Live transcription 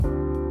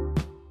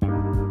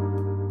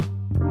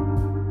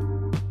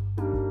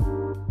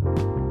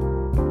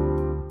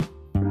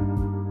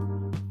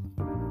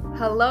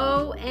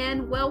Hello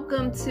and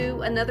welcome to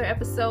another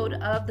episode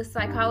of The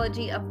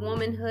Psychology of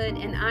Womanhood,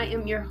 and I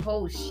am your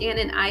host,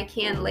 Shannon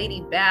Ican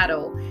Lady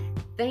Battle.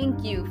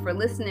 Thank you for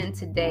listening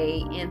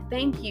today, and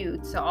thank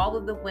you to all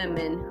of the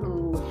women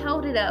who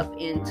held it up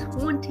in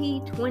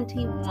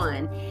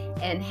 2021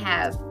 and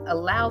have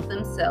allowed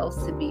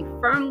themselves to be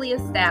firmly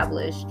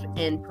established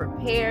and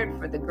prepared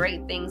for the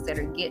great things that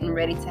are getting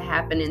ready to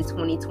happen in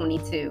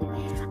 2022.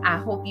 I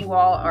hope you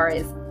all are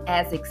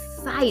as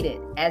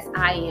excited as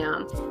I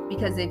am,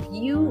 because if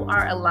you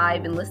are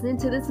alive and listening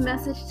to this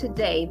message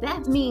today,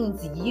 that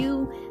means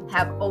you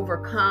have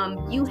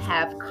overcome, you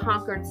have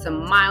conquered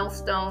some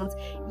milestones,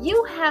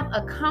 you have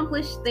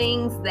accomplished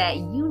things that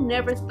you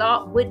never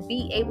thought would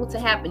be able to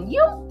happen.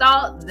 You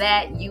thought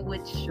that you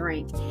would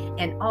shrink,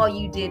 and all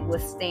you did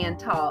was stand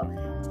tall.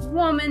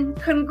 Woman,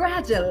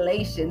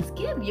 congratulations.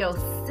 Give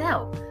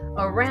yourself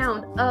a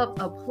round of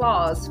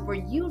applause for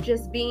you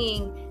just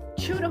being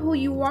true to who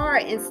you are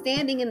and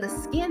standing in the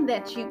skin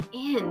that you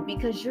in,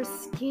 because your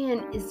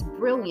skin is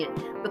brilliant,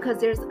 because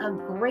there's a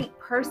great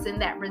person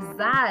that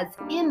resides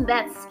in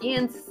that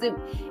skin suit.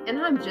 And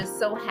I'm just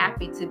so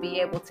happy to be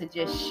able to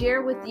just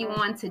share with you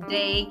on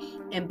today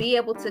and be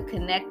able to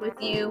connect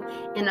with you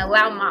and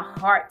allow my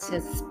heart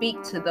to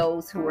speak to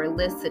those who are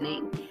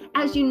listening.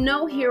 As you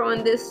know, here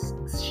on this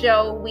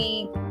show,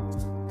 we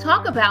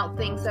talk about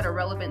things that are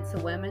relevant to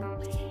women.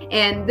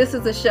 And this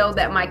is a show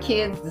that my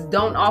kids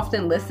don't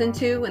often listen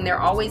to, and they're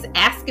always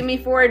asking me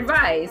for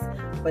advice,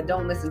 but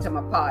don't listen to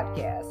my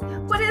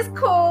podcast. But it's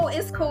cool.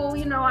 It's cool.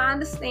 I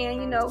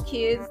understand,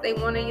 kids, they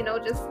want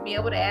to, just be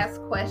able to ask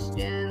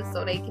questions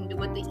so they can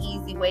do it the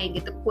easy way and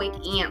get the quick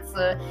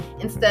answer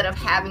instead of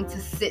having to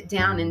sit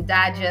down and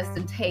digest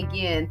and take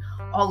in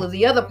all of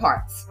the other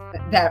parts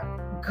that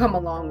come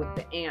along with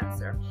the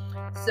answer.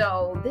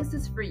 So this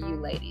is for you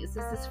ladies.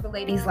 This is for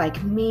ladies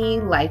like me,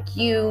 like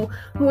you,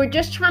 who are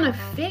just trying to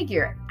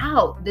figure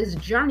out this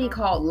journey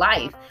called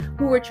life,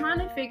 who are trying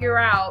to figure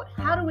out,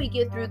 how do we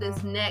get through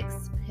this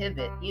next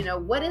pivot?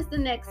 What is the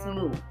next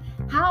move?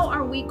 How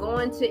are we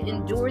going to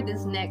endure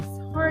this next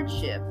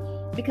hardship?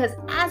 Because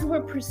as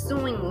we're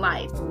pursuing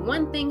life,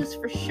 one thing is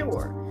for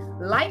sure.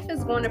 Life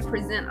is going to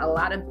present a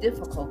lot of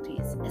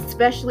difficulties,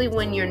 especially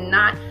when you're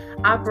not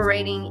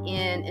operating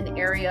in an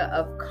area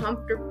of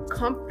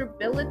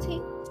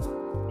comfortability,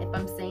 if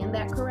I'm saying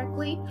that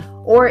correctly,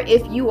 or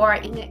if you are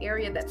in an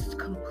area that's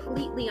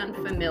completely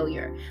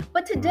unfamiliar.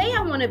 But today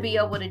I want to be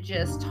able to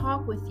just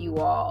talk with you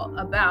all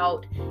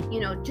about,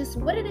 just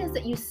what it is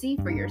that you see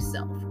for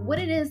yourself, what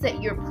it is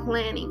that you're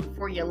planning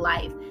for your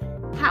life,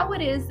 how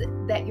it is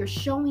that you're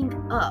showing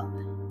up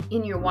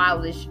in your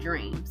wildest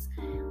dreams.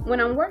 When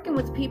I'm working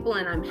with people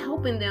and I'm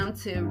helping them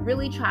to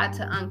really try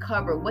to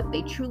uncover what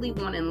they truly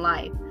want in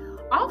life,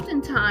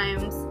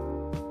 oftentimes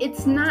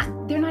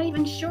they're not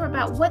even sure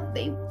about what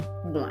they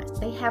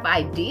want. They have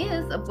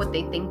ideas of what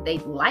they think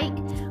they'd like,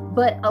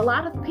 but a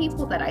lot of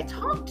people that I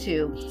talk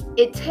to,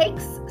 it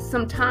takes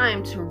some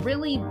time to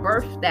really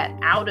birth that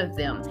out of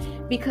them,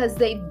 because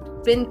they've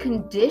been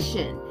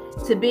conditioned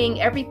to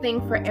being everything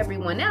for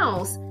everyone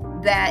else,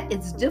 that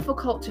it's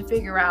difficult to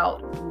figure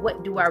out,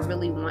 what do I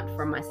really want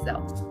for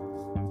myself?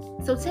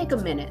 So take a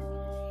minute,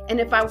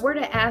 and if I were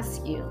to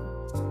ask you,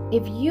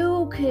 if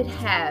you could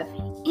have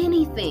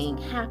anything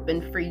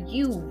happen for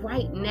you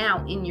right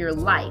now in your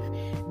life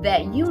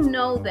that you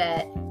know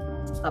that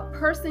a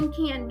person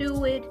can't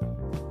do it,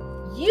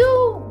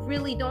 you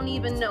really don't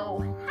even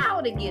know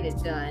how to get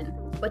it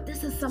done, but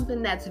this is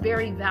something that's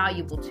very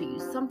valuable to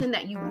you, something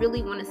that you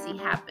really want to see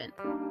happen.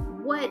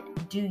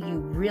 What do you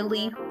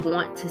really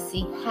want to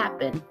see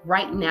happen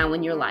right now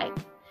in your life?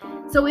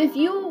 So if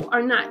you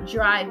are not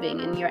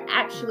driving and you're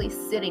actually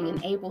sitting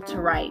and able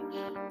to write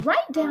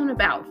down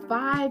about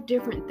 5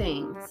 different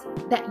things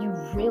that you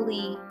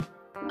really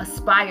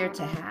aspire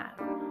to have.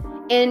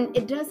 And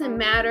it doesn't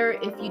matter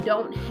if you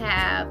don't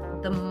have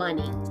the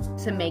money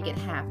to make it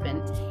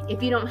happen,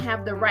 if you don't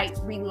have the right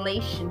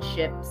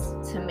relationships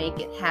to make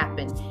it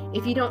happen,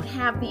 if you don't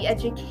have the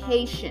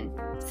education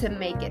to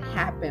make it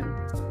happen,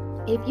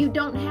 if you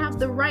don't have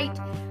the right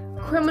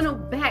criminal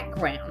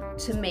background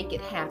to make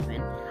it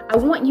happen. I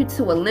want you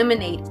to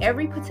eliminate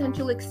every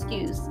potential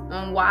excuse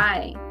on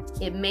why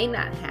it may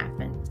not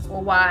happen,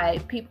 or why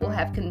people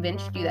have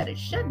convinced you that it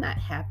should not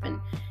happen.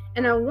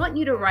 And I want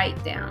you to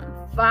write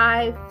down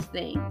 5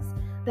 things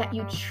that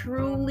you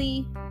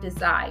truly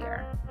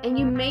desire. And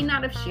you may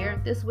not have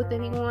shared this with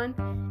anyone,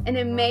 and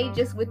it may,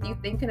 just with you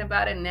thinking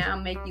about it now,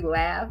 make you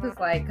laugh. It's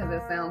like, because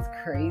it sounds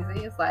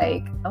crazy. It's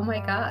like, oh my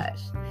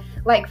gosh.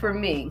 Like for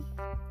me,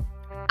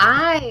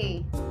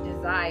 I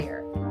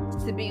desire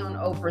to be on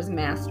Oprah's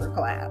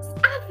Masterclass.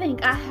 I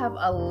think I have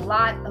a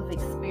lot of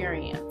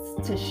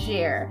experience to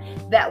share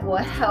that will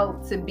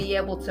help to be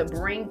able to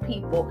bring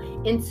people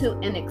into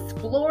an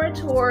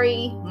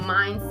exploratory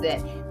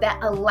mindset that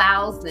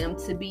allows them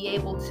to be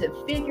able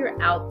to figure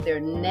out their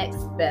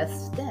next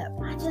best step.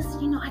 I just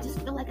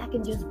feel like I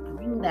can just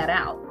bring that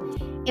out.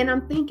 And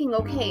I'm thinking,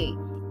 okay,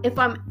 if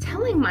I'm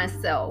telling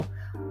myself,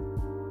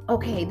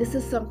 okay, this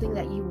is something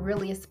that you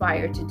really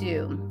aspire to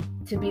do,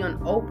 to be on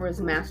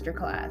Oprah's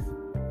masterclass?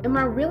 Am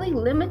I really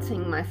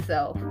limiting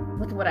myself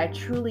with what I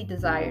truly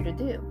desire to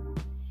do?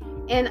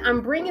 And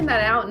I'm bringing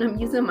that out and I'm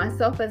using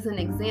myself as an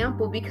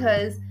example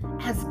because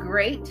as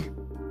great,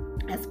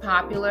 as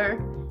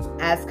popular,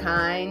 as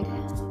kind,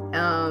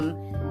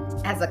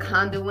 as a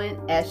conduit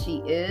as she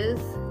is,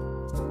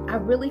 I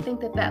really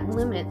think that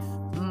limits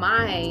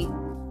my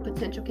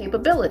potential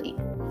capability.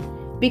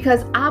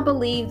 Because I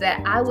believe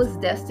that I was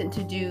destined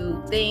to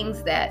do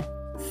things that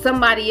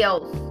somebody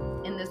else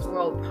in this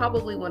world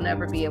probably will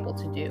never be able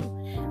to do.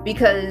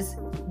 Because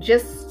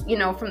just,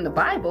 from the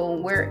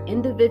Bible, we're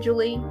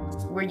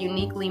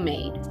uniquely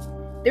made.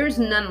 There's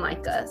none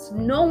like us.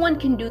 No one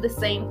can do the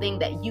same thing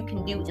that you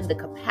can do in the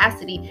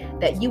capacity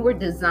that you were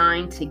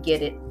designed to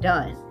get it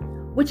done.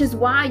 Which is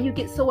why you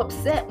get so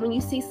upset when you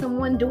see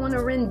someone doing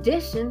a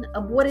rendition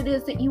of what it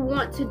is that you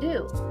want to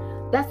do.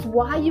 That's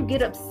why you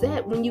get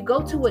upset when you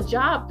go to a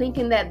job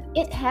thinking that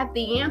it had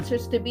the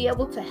answers to be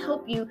able to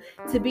help you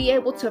to be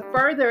able to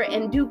further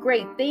and do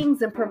great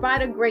things and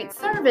provide a great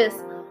service,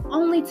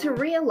 only to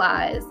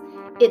realize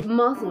it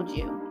muzzled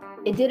you.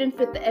 It didn't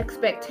fit the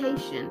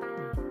expectation.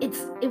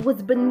 It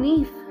was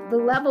beneath the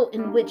level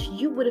in which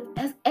you would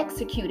have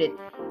executed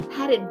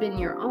had it been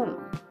your own.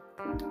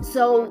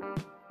 So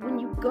when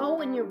you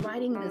go and you're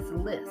writing this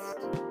list,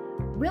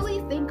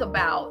 really think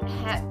about,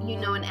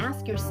 and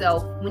ask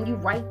yourself, when you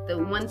write the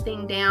one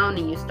thing down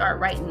and you start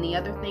writing the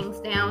other things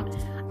down,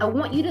 I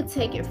want you to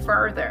take it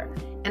further.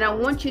 And I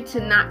want you to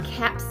not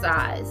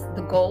capsize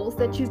the goals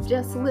that you've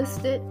just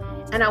listed.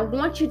 And I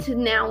want you to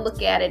now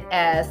look at it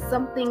as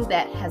something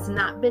that has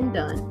not been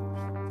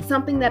done,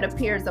 something that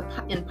appears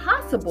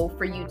impossible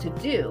for you to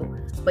do,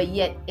 but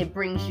yet it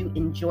brings you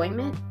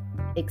enjoyment,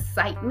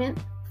 excitement,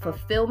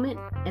 fulfillment,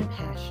 and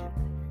passion.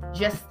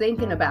 Just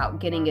thinking about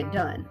getting it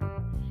done.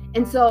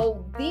 And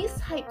so these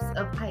types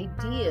of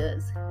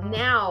ideas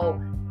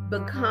now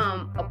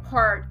become a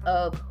part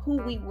of who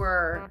we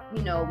were,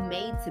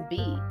 made to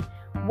be.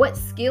 What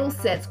skill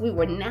sets we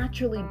were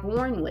naturally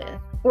born with,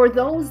 or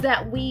those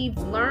that we've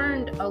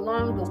learned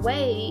along the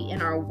way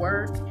in our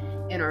work,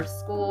 in our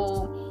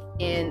school,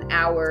 in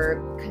our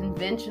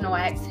conventional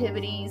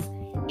activities.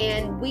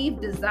 And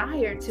we've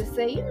desired to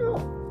say,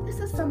 this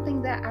is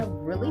something that I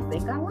really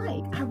think I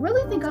like. I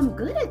really think I'm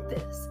good at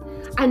this.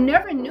 I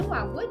never knew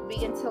I would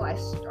be until I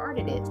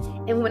started it.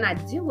 And when I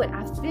do it,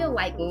 I feel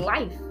like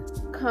life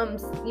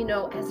comes,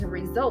 as a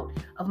result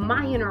of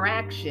my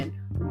interaction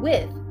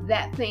with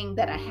that thing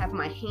that I have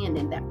my hand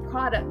in, that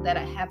product that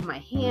I have my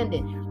hand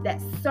in,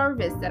 that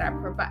service that I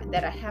provide,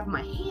 that I have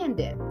my hand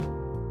in.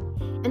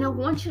 And I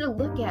want you to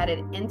look at it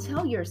and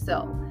tell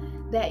yourself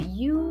that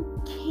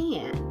you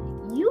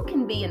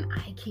can be an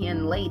I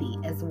can lady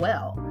as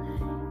well.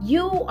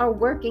 You are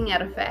working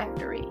at a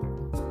factory.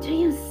 Do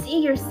you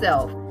see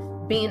yourself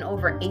being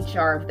over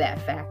HR of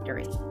that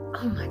factory?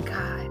 Oh my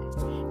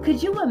God.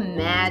 Could you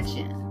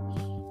imagine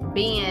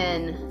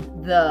being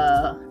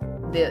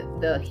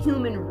the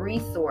human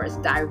resource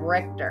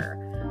director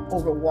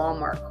over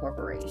Walmart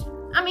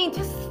Corporation? I mean,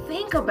 just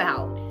think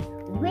about,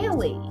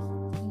 really,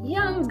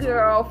 young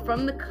girl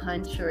from the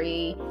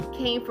country,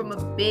 came from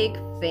a big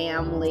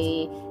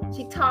family.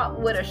 She talked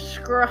with a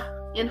scruff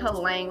in her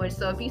language.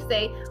 So if you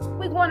say,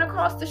 we're going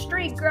across the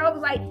street, girl,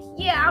 like,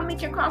 yeah, I'll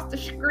meet you across the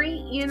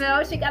street.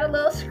 She got a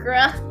little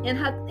scruff in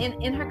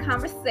her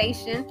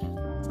conversation,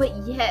 but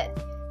yet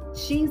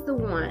she's the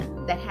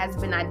one that has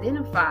been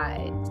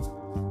identified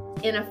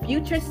in a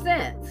future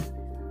sense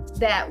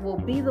that will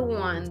be the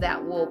one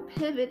that will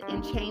pivot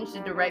and change the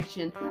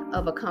direction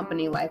of a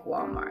company like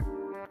Walmart.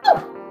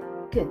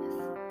 Oh, goodness.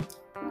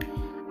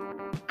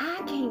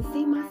 I can't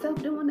see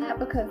myself doing that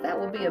because that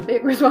would be a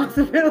big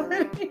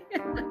responsibility.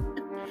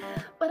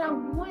 But I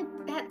want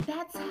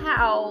that's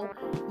how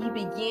you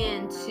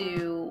begin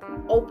to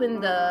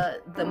open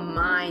the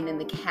mind and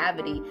the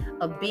cavity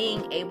of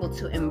being able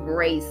to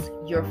embrace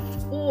your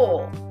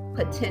full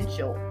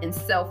potential and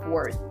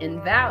self-worth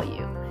and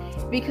value.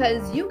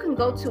 Because you can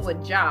go to a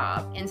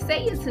job and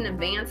say it's an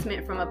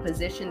advancement from a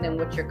position than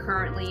what you're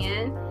currently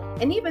in,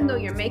 and even though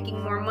you're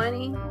making more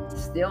money,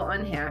 still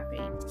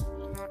unhappy.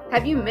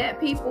 Have you met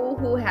people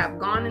who have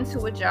gone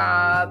into a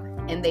job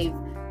and they've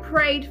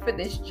prayed for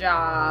this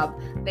job,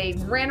 they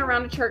ran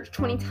around the church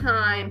 20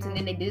 times, and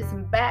then they did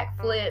some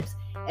backflips,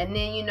 and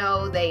then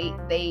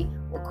they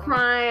were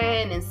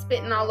crying and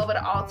spitting all over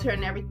the altar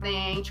and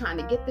everything, trying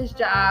to get this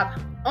job,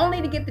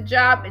 only to get the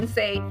job and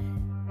say,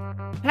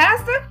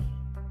 Pastor,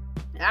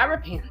 I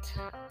repent.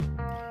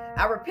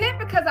 I repent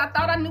because I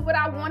thought I knew what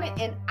I wanted,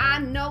 and I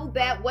know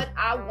that what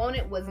I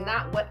wanted was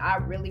not what I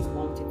really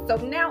wanted. So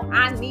now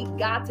I need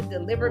God to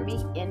deliver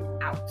me in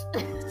out.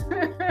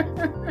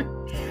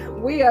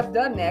 We have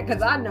done that,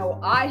 because I know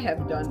I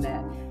have done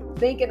that.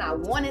 Thinking I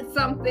wanted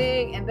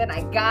something and then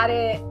I got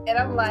it, and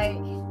I'm like,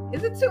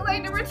 is it too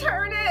late to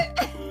return it?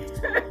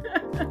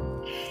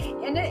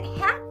 And it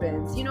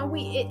happens, and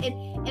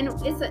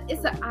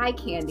it's an eye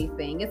candy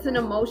thing. It's an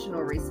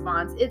emotional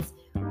response. It's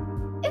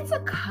a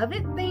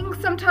covet thing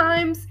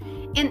sometimes.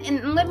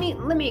 And let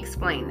me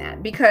explain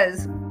that,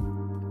 because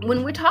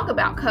when we talk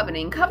about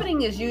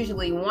coveting is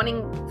usually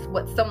wanting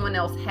what someone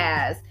else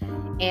has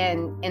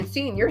and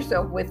seeing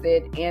yourself with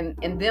it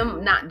and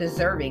them not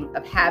deserving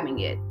of having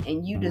it,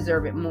 and you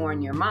deserve it more in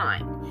your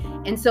mind.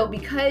 And so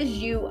because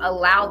you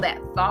allow that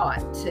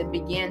thought to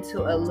begin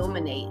to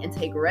illuminate and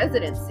take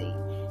residency,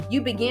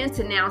 you begin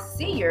to now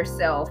see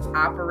yourself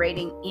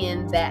operating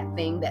in that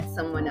thing that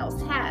someone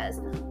else has,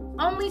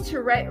 only to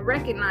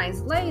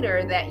recognize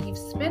later that you've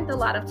spent a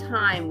lot of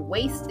time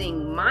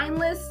wasting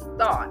mindless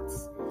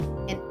thoughts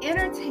and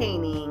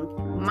entertaining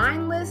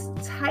mindless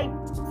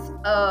types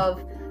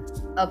of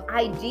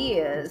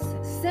ideas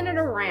centered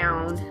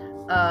around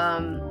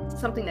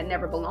something that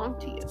never belonged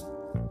to you.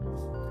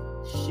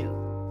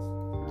 Shoot.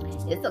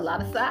 It's a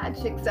lot of side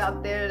chicks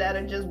out there that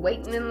are just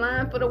waiting in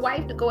line for the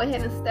wife to go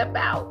ahead and step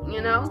out,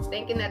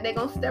 thinking that they're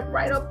going to step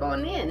right up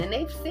on in. And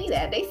they see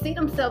that. They see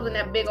themselves in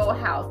that big old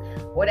house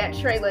or that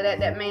trailer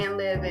that man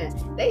live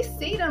in. They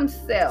see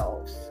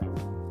themselves,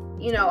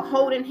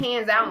 holding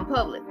hands out in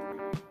public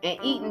and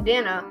eating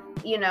dinner,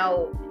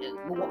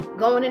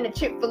 going in the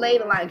Chick-fil-A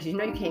line, because you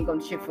can't go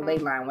to Chick-fil-A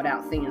line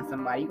without seeing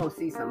somebody. You're going to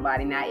see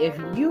somebody. Now, if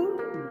you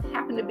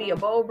happen to be a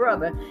bold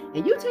brother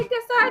and you take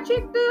that side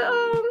chick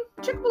to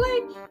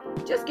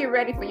Chick-fil-A, just get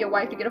ready for your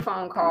wife to get a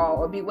phone call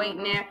or be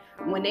waiting there.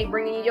 When they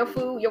bring you your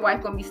food, your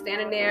wife going to be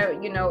standing there,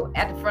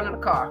 at the front of the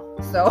car.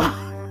 So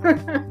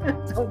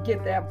don't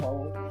get that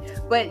bold.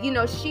 But,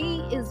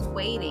 she is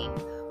waiting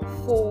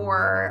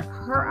for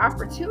her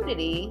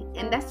opportunity,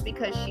 and that's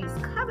because she's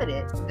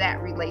coveted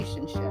that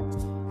relationship.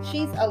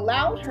 She's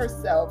allowed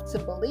herself to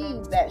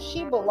believe that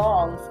she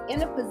belongs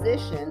in a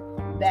position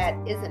that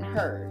isn't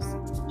hers.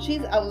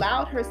 She's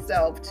allowed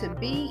herself to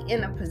be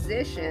in a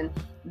position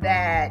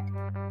that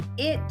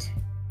it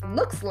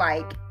looks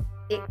like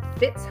it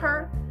fits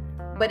her,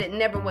 but it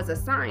never was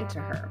assigned to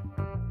her.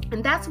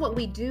 And that's what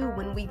we do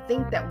when we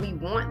think that we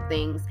want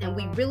things and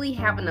we really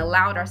haven't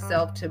allowed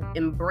ourselves to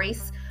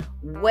embrace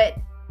what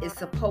is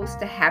supposed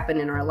to happen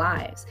in our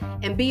lives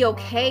and be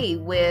okay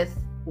with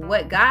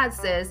what God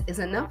says is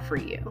enough for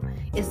you.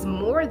 It's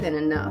more than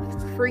enough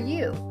for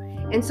you.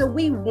 And so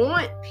we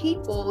want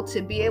people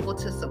to be able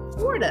to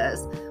support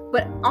us,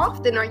 but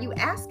often are you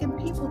asking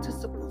people to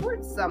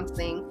support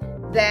something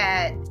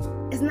that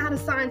is not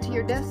assigned to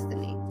your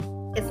destiny?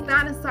 It's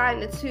not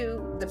assigned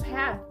to the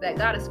path that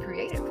God has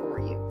created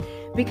for you.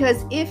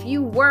 Because if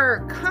you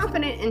were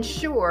confident and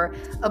sure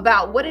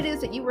about what it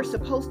is that you were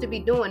supposed to be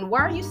doing,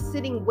 why are you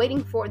sitting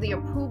waiting for the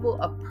approval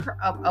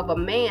of a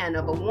man,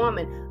 of a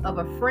woman, of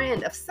a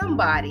friend, of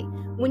somebody,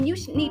 when you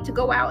need to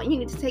go out and you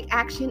need to take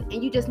action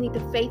and you just need to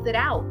faith it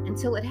out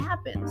until it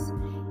happens?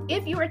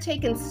 If you are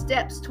taking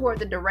steps toward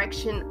the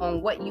direction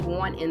on what you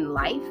want in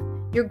life,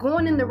 you're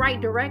going in the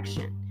right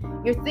direction.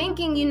 You're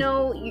thinking,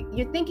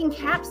 you're thinking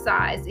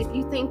capsize if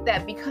you think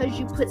that because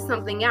you put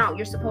something out,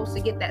 you're supposed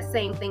to get that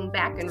same thing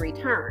back in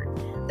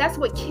return. That's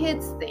what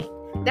kids think.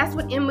 That's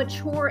what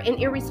immature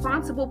and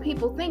irresponsible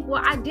people think.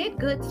 Well, I did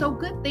good, so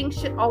good things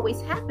should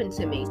always happen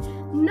to me.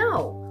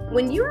 No.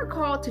 When you're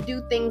called to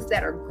do things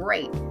that are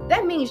great,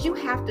 that means you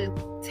have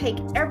to take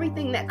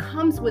everything that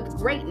comes with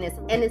greatness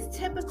and is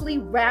typically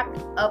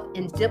wrapped up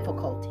in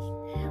difficulty.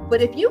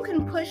 But if you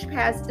can push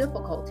past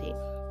difficulty,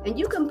 and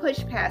you can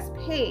push past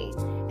pain,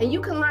 and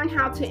you can learn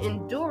how to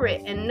endure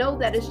it and know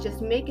that it's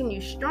just making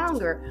you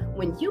stronger,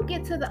 when you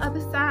get to the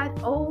other side,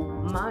 oh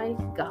my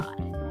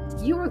God,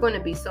 you are going to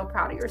be so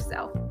proud of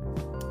yourself.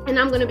 And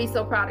I'm going to be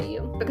so proud of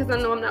you because I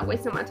know I'm not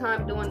wasting my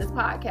time doing this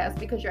podcast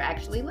because you're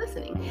actually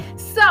listening.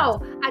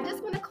 So I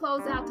just want to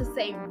close out to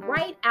say,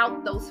 write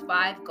out those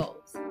 5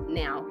 goals.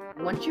 Now,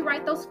 once you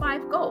write those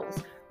 5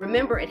 goals,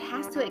 remember, it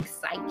has to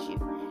excite you.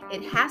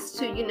 It has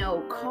to,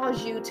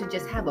 cause you to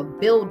just have a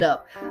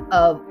buildup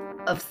of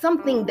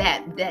something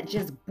that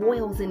just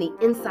boils in the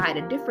inside,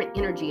 a different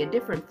energy, a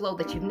different flow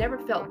that you've never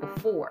felt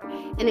before.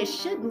 And it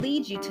should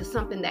lead you to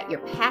something that you're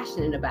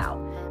passionate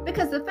about.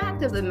 Because the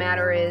fact of the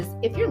matter is,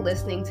 if you're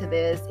listening to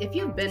this, if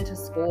you've been to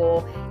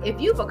school, if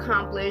you've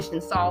accomplished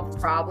and solved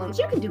problems,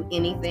 you can do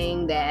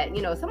anything that,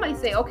 somebody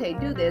say, okay,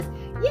 do this.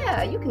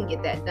 Yeah, you can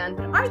get that done.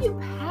 But are you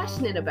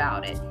passionate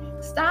about it?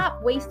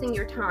 Stop wasting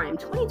your time.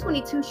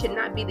 2022 should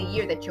not be the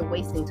year that you're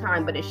wasting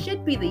time, but it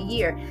should be the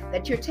year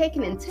that you're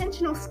taking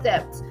intentional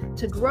steps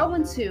to grow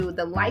into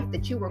the life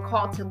that you were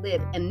called to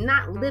live and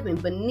not living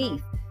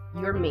beneath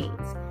your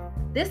means.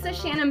 This is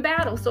Shannon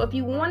Battle. So if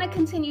you want to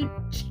continue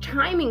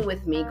chiming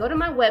with me, go to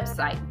my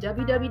website,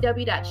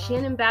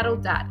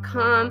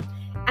 www.shannonbattle.com.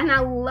 And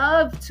I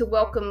love to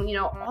welcome,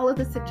 all of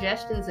the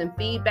suggestions and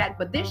feedback.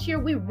 But this year,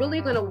 we're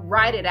really going to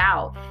write it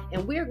out.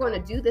 And we're going to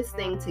do this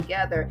thing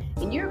together.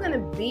 And you're going to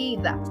be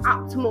the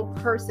optimal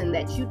person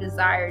that you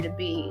desire to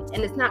be.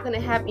 And you're not going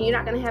to have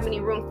any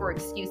room for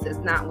excuses,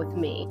 not with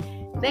me.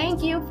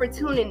 Thank you for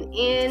tuning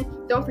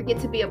in. Don't forget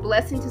to be a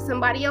blessing to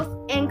somebody else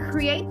and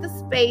create the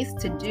space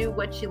to do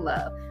what you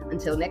love.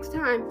 Until next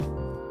time.